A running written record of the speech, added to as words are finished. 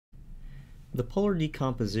The polar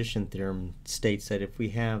decomposition theorem states that if we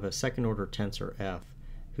have a second-order tensor f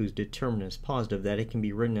whose determinant is positive, that it can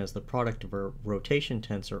be written as the product of a rotation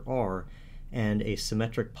tensor r and a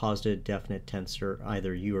symmetric positive definite tensor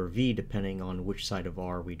either u or v, depending on which side of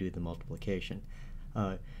r we do the multiplication.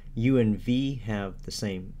 U and v have the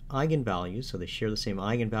same eigenvalues, so they share the same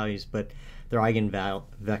eigenvalues, but their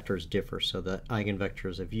eigenvectors differ. So the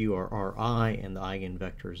eigenvectors of u are ri, and the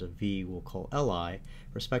eigenvectors of v we'll call li,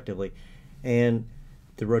 respectively. And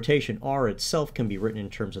the rotation r itself can be written in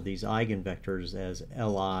terms of these eigenvectors as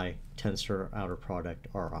li tensor outer product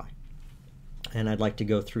ri. And I'd like to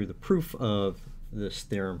go through the proof of this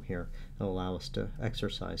theorem here. It'll allow us to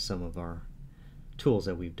exercise some of our tools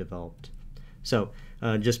that we've developed. So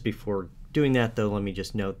just before doing that, though, let me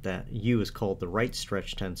just note that u is called the right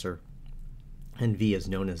stretch tensor and v is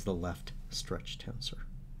known as the left stretch tensor.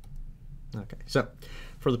 Okay, so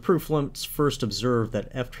for the proof, let's first observe that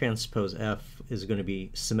f transpose f is going to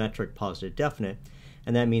be symmetric positive definite,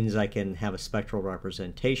 and that means I can have a spectral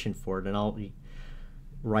representation for it, and I'll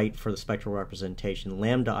write for the spectral representation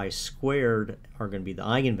lambda I squared are going to be the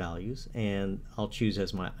eigenvalues, and I'll choose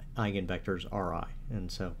as my eigenvectors ri.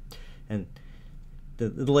 And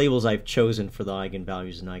the labels I've chosen for the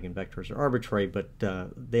eigenvalues and eigenvectors are arbitrary, but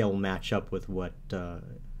they'll match up with what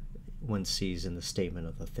one sees in the statement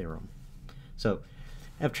of the theorem. So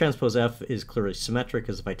f transpose f is clearly symmetric,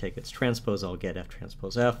 because if I take its transpose, I'll get f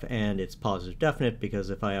transpose f, and it's positive definite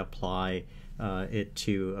because if I apply it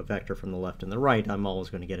to a vector from the left and the right, I'm always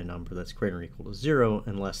going to get a number that's greater or equal to 0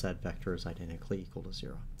 unless that vector is identically equal to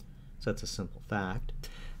 0. So that's a simple fact.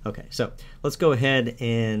 Okay, so let's go ahead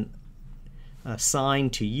and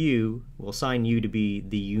assign to u, we'll assign u to be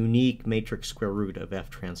the unique matrix square root of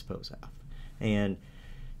f transpose f. And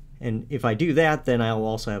if I do that, then I'll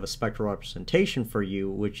also have a spectral representation for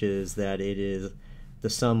u, which is that it is the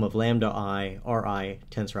sum of lambda I ri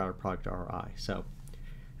tensor outer product ri. So,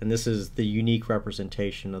 and this is the unique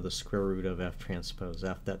representation of the square root of f transpose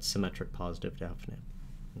f, that's symmetric positive definite.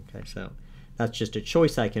 Okay, so that's just a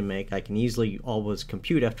choice I can make. I can easily always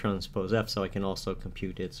compute f transpose f, so I can also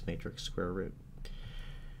compute its matrix square root.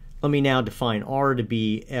 Let me now define r to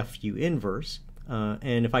be fu inverse.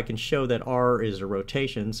 And if I can show that r is a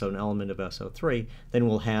rotation, so an element of SO3, then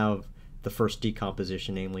we'll have the first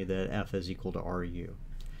decomposition, namely that f is equal to ru.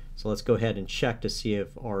 So let's go ahead and check to see if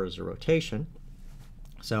r is a rotation.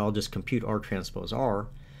 So I'll just compute r transpose r.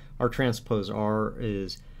 R transpose r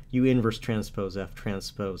is u inverse transpose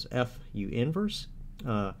f u inverse.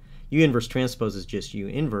 U inverse transpose is just u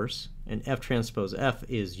inverse, and f transpose f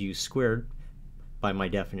is u squared by my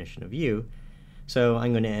definition of u. So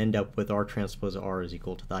I'm going to end up with r transpose r is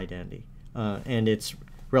equal to the identity. And it's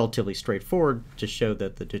relatively straightforward to show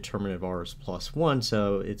that the determinant of r is +1,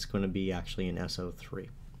 so it's going to be actually an SO3.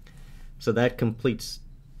 So that completes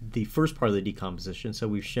the first part of the decomposition. So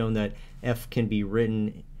we've shown that f can be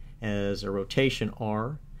written as a rotation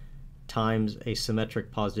r times a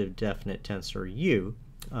symmetric positive definite tensor u,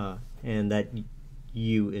 and that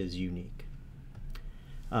u is unique.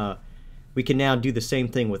 We can now do the same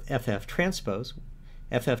thing with ff transpose.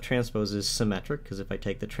 Ff transpose is symmetric, because if I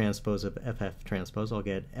take the transpose of ff transpose, I'll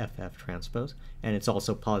get ff transpose, and it's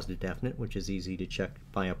also positive definite, which is easy to check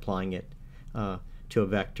by applying it to a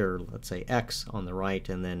vector, let's say x on the right,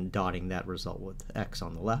 and then dotting that result with x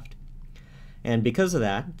on the left. And because of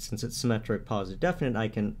that, since it's symmetric positive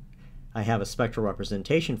definite, I have a spectral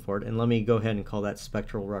representation for it, and let me go ahead and call that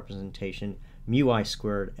spectral representation mu I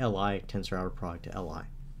squared li tensor outer product li.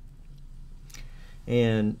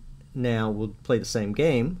 And now we'll play the same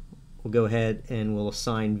game. We'll go ahead and we'll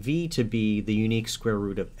assign v to be the unique square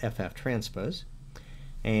root of ff transpose,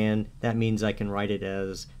 and that means I can write it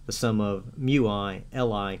as the sum of mu I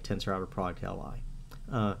li tensor outer product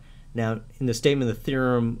li. Now, in the statement of the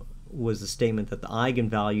theorem was the statement that the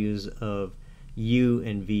eigenvalues of u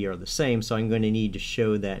and v are the same, so I'm going to need to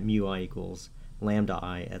show that mu I equals lambda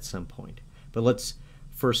I at some point. But let's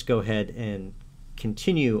first go ahead and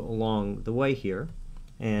continue along the way here,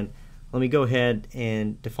 and let me go ahead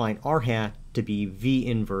and define r hat to be v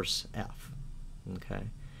inverse f. Okay,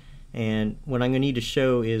 and what I'm going to need to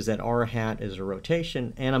show is that r hat is a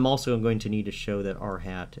rotation, and I'm also going to need to show that r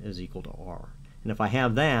hat is equal to r. And if I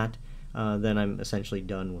have that, then I'm essentially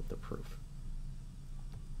done with the proof.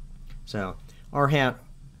 So r hat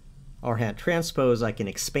transpose I can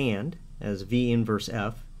expand as v inverse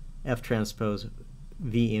f, f transpose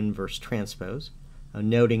v inverse transpose.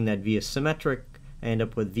 Noting that v is symmetric, I end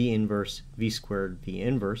up with v inverse v squared v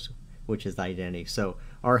inverse, which is the identity. So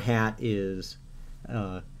r hat is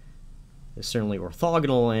certainly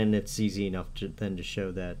orthogonal, and it's easy enough then to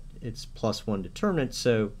show that it's +1 determinant,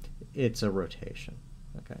 so it's a rotation.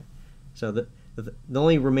 Okay, so the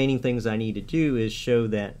only remaining things I need to do is show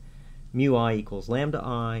that mu I equals lambda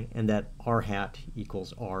I and that r hat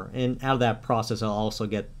equals r. And out of that process, I'll also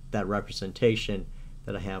get that representation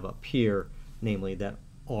that I have up here, namely that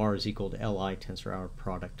r is equal to Li tensor outer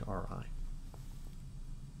product Ri.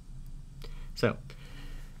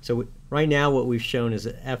 So right now what we've shown is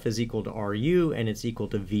that F is equal to Ru and it's equal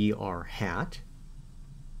to Vr hat.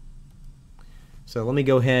 So let me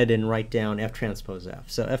go ahead and write down F transpose F.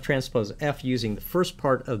 So F transpose F, using the first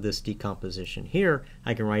part of this decomposition here,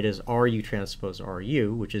 I can write as Ru transpose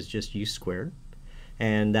Ru, which is just U squared.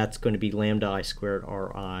 And that's going to be lambda I squared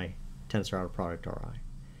Ri tensor outer product Ri.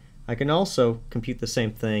 I can also compute the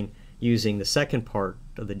same thing using the second part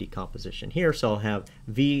of the decomposition here. So I'll have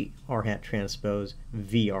Vr hat transpose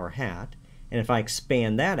Vr hat. And if I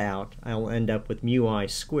expand that out, I'll end up with mu I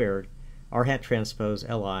squared r hat transpose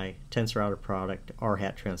Li tensor outer product r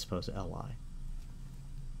hat transpose Li.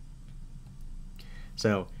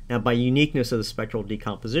 So now, by uniqueness of the spectral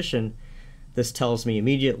decomposition, this tells me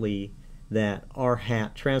immediately that r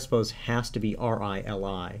hat transpose has to be Ri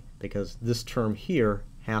Li, because this term here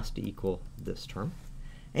has to equal this term,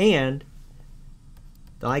 and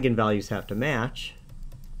the eigenvalues have to match.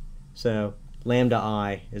 So lambda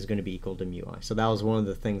I is going to be equal to mu I. So that was one of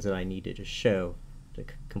the things that I needed to show to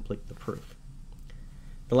complete the proof.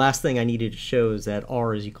 The last thing I needed to show is that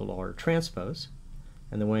R is equal to R transpose,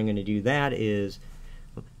 and the way I'm going to do that is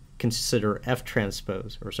consider F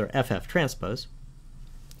transpose, or sorry, FF transpose.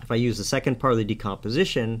 If I use the second part of the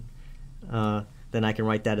decomposition, then I can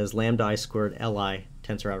write that as lambda I squared Li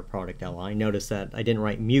tensor outer product Li. Notice that I didn't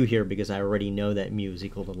write mu here because I already know that mu is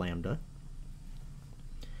equal to lambda.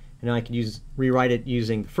 And I can rewrite it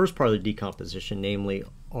using the first part of the decomposition, namely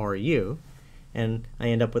Ru, and I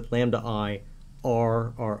end up with lambda I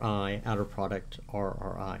Rri outer product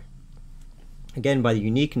Rri. Again, by the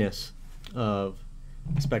uniqueness of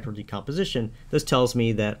spectral decomposition, this tells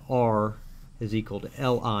me that R is equal to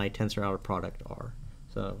Li tensor outer product R.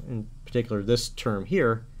 So in particular, this term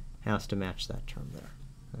here has to match that term there.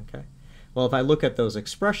 Okay. Well, if I look at those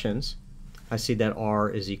expressions, I see that R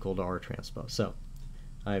is equal to R transpose. So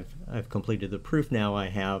I've completed the proof. Now I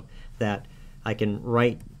have that I can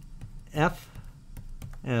write F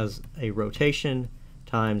as a rotation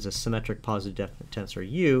times a symmetric positive definite tensor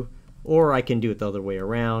U, or I can do it the other way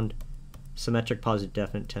around, symmetric positive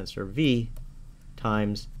definite tensor V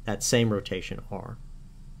times that same rotation R.